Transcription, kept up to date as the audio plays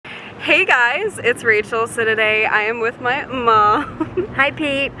Hey guys, it's Rachel. So today I am with my mom. Hi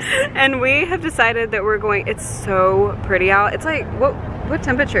peeps. And we have decided that we're going, it's so pretty out. It's like, what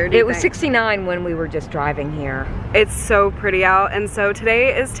temperature do you think? It was 69 when we were just driving here. It's so pretty out. And so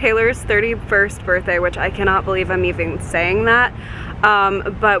today is Taylor's 31st birthday, which I cannot believe I'm even saying that.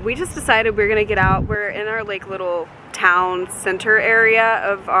 But we just decided we're gonna get out. We're in our like little town center area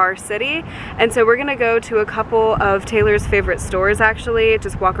of our city, and so we're gonna go to a couple of Taylor's favorite stores, actually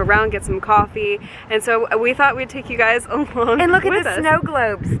just walk around, get some coffee. And so we thought we'd take you guys along. And look at the snow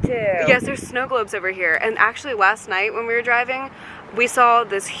globes too. Yes, there's snow globes over here. And actually last night when we were driving, we saw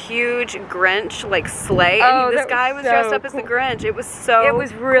this huge Grinch like sleigh, and this guy was dressed up as the Grinch. It was so It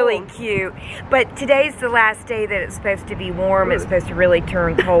was really cool. cute. But today's the last day that it's supposed to be warm. It's supposed to really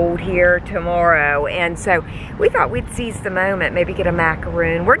turn cold here tomorrow. And so we thought we'd seize the moment, maybe get a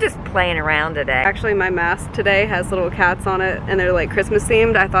macaroon. We're just playing around today. Actually, my mask today has little cats on it, and they're like Christmas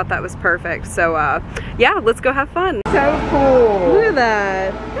themed. I thought that was perfect. So yeah, let's go have fun. So cool. Look at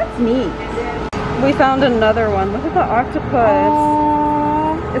that. That's neat. We found another one. Look at the octopus.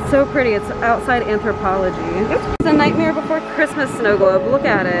 Aww. It's so pretty. It's outside Anthropology. It's a Nightmare Before Christmas snow globe. Look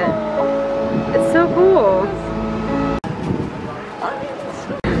at it. It's so cool.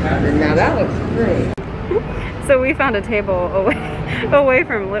 Now that looks pretty. So we found a table away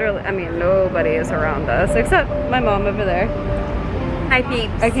from literally, I mean, nobody is around us except my mom over there. Hi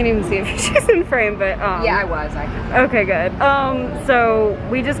peeps. I can't even see if she's in frame, but yeah, I was. Okay, good. So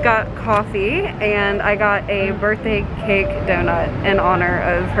we just got coffee, and I got a birthday cake donut in honor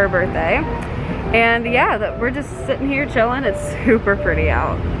of her birthday. And yeah, we're just sitting here chilling. It's super pretty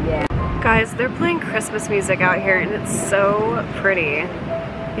out. Yeah. Guys, they're playing Christmas music out here, and it's so pretty.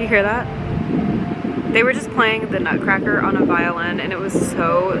 You hear that? They were just playing the Nutcracker on a violin, and it was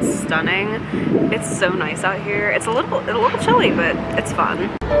so stunning. It's so nice out here. It's a little chilly, but it's fun. They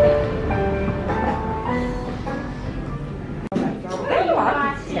have a lot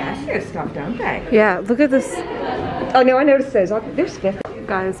of pistachio stuff, don't they? Yeah, look at this. Oh no, I noticed those. They're spiffy.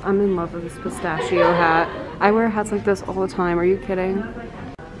 Guys, I'm in love with this pistachio hat. I wear hats like this all the time. Are you kidding?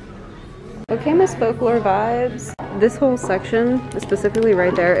 Okay, Miss Folklore Vibes. This whole section, specifically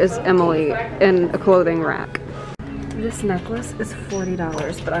right there, is Emily in a clothing rack. This necklace is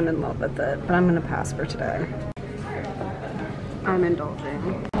 $40, but I'm in love with it. But I'm gonna pass for today. I'm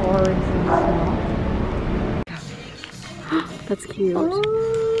indulging. That's cute.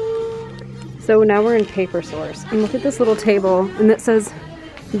 So now we're in Paper Source. And look at this little table, and it says,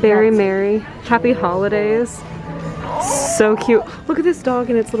 Very Merry, Happy Holidays. So cute. Look at this dog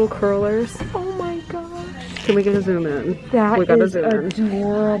and its little curlers. Oh my gosh. Can we get a zoom in? That we gotta is zoom in.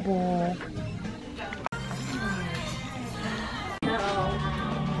 Adorable.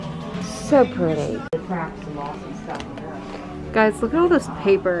 So pretty. Some awesome stuff. Guys, look at all this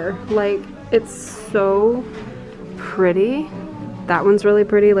paper. Like, it's so pretty. That one's really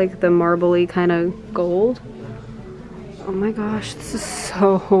pretty, like the marbly kind of gold. Oh my gosh, this is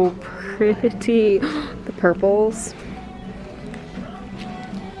so pretty. The purples.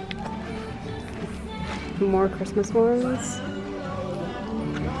 More Christmas ones.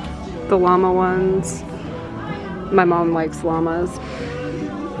 The llama ones. My mom likes llamas.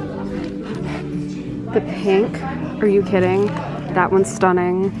 The pink. Are you kidding? That one's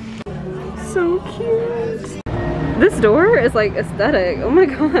stunning. So cute. This door is like aesthetic. Oh my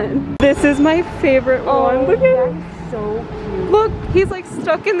god. This is my favorite one. Look at it. So cute. Look, he's like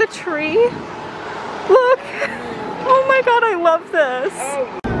stuck in the tree. Look. Oh my god, I love this.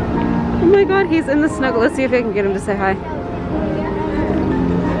 Oh my god, he's in the snuggle. Let's see if I can get him to say hi.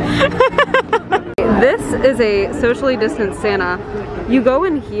 This is a socially distanced Santa. You go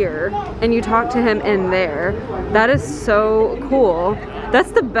in here and you talk to him in there. That is so cool.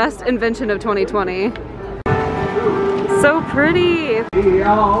 That's the best invention of 2020. So pretty.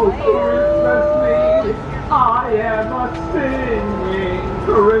 I am a singing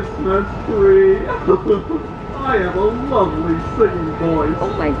Christmas tree. I have a lovely singing voice.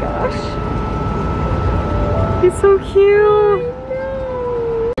 Oh my gosh. He's so cute.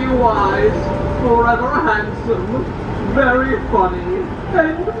 Wise, forever handsome, very funny,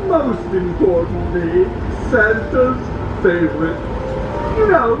 and most importantly, Santa's favorite. You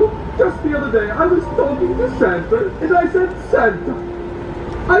know, just the other day I was talking to Santa, and I said, Santa,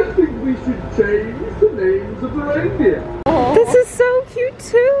 I think we should change the names of the reindeer. Aww. This is so cute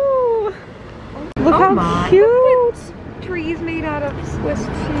too. Look how cute. Look at trees made out of Swiss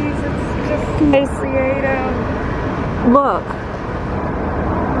cheese. It's just creative. Look.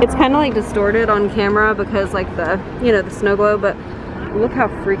 It's kind of like distorted on camera because like the, you know, the snow globe, but look how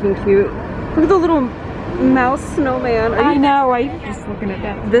freaking cute. Look at the little mouse snowman. I know, I'm just looking at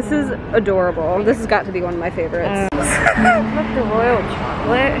that. This is adorable. This has got to be one of my favorites. Look, the royal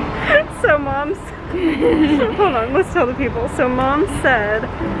chocolate. So mom's, hold on, let's tell the people. So mom said,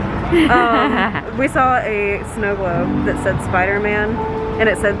 we saw a snow globe that said Spider-Man, and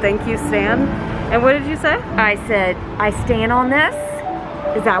it said, "Thank you, Stan." And what did you say? I said, I stand on this.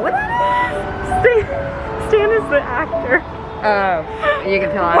 Is that what that is? Stan is the actor. Oh, you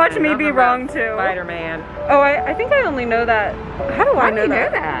can tell. Watch me be wrong too. Spider-Man. Oh, I think I only know that. How do I know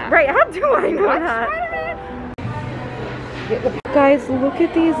that? Right, how do I know that? Guys, look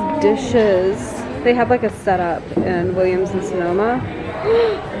at these dishes. They have like a setup in Williams and Sonoma.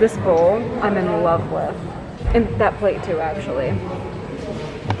 This bowl, I'm in love with. And that plate too, actually.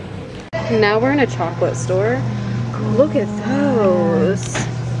 Now we're in a chocolate store. Look at those.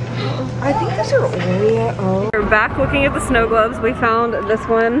 I think those are Oreo. We're back looking at the snow globes. We found this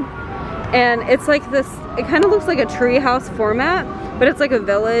one. And it's like this, it kind of looks like a tree house format, but it's like a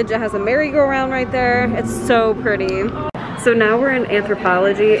village. It has a merry-go-round right there. It's so pretty. So now we're in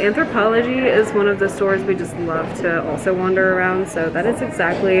Anthropologie. Anthropologie is one of the stores we just love to also wander around, so that is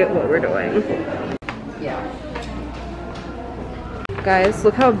exactly what we're doing. Yeah. Guys,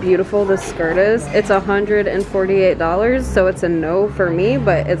 look how beautiful this skirt is. It's $148, so it's a no for me,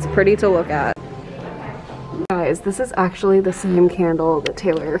 but it's pretty to look at. Guys, this is actually the same candle that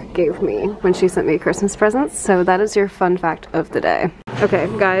Taylor gave me when she sent me Christmas presents, so that is your fun fact of the day. Okay,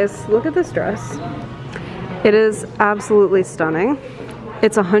 guys, look at this dress. It is absolutely stunning.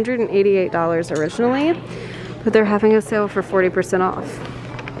 It's $188 originally, but they're having a sale for 40% off.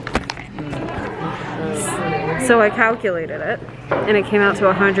 So I calculated it, and it came out to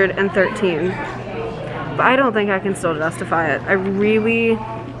 $113. But I don't think I can still justify it.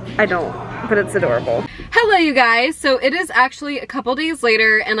 I don't, but it's adorable. Hello you guys, so it is actually a couple days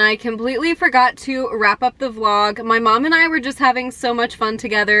later and I completely forgot to wrap up the vlog. My mom and I were just having so much fun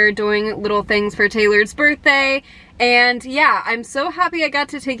together doing little things for Taylor's birthday, and yeah, I'm so happy I got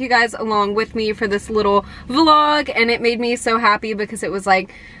to take you guys along with me for this little vlog, and it made me so happy because it was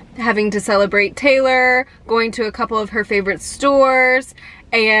like having to celebrate Taylor, going to a couple of her favorite stores,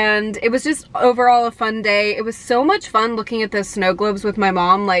 and it was just overall a fun day. It was so much fun looking at those snow globes with my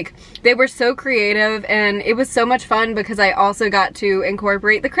mom. Like, they were so creative, and it was so much fun because I also got to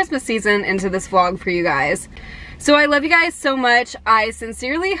incorporate the Christmas season into this vlog for you guys. So I love you guys so much. I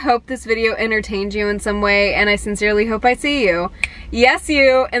sincerely hope this video entertained you in some way, and I sincerely hope I see you, yes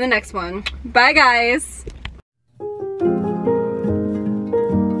you, in the next one. Bye guys!